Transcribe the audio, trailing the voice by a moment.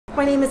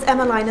My name is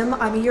Emma Lynam.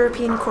 I'm a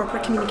European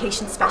Corporate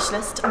Communications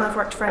Specialist and I've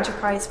worked for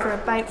Enterprise for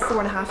about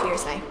 4.5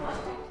 years now.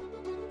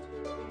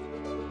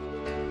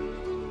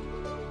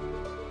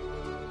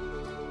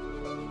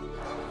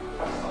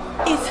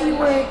 If you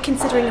were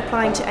considering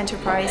applying to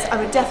Enterprise, I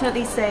would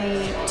definitely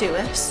say do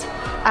it.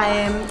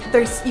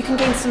 You can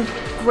gain some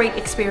great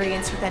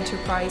experience with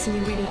Enterprise and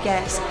you really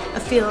get a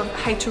feel of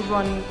how to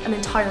run an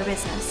entire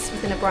business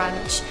within a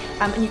branch,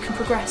 and you can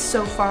progress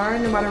so far.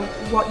 No matter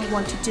what you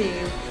want to do,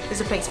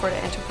 there's a place for it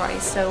at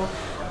Enterprise. So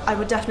I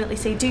would definitely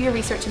say do your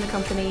research in the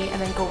company and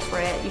then go for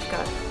it.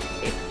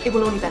 It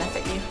will only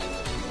benefit you.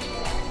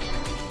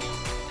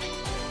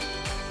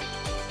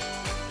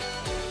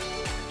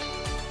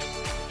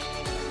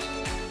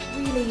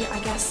 Really, I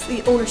guess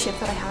the ownership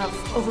that I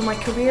have over my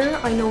career.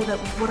 I know that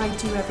what I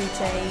do every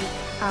day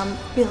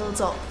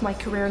builds up my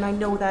career, and I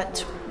know that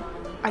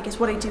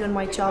what I do in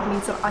my job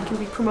means that I can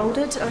be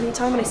promoted at any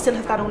time, and I still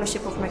have that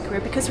ownership over my career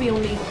because we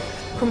only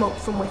promote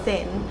from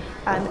within,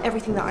 and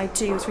everything that I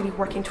do is really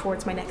working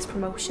towards my next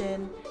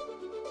promotion.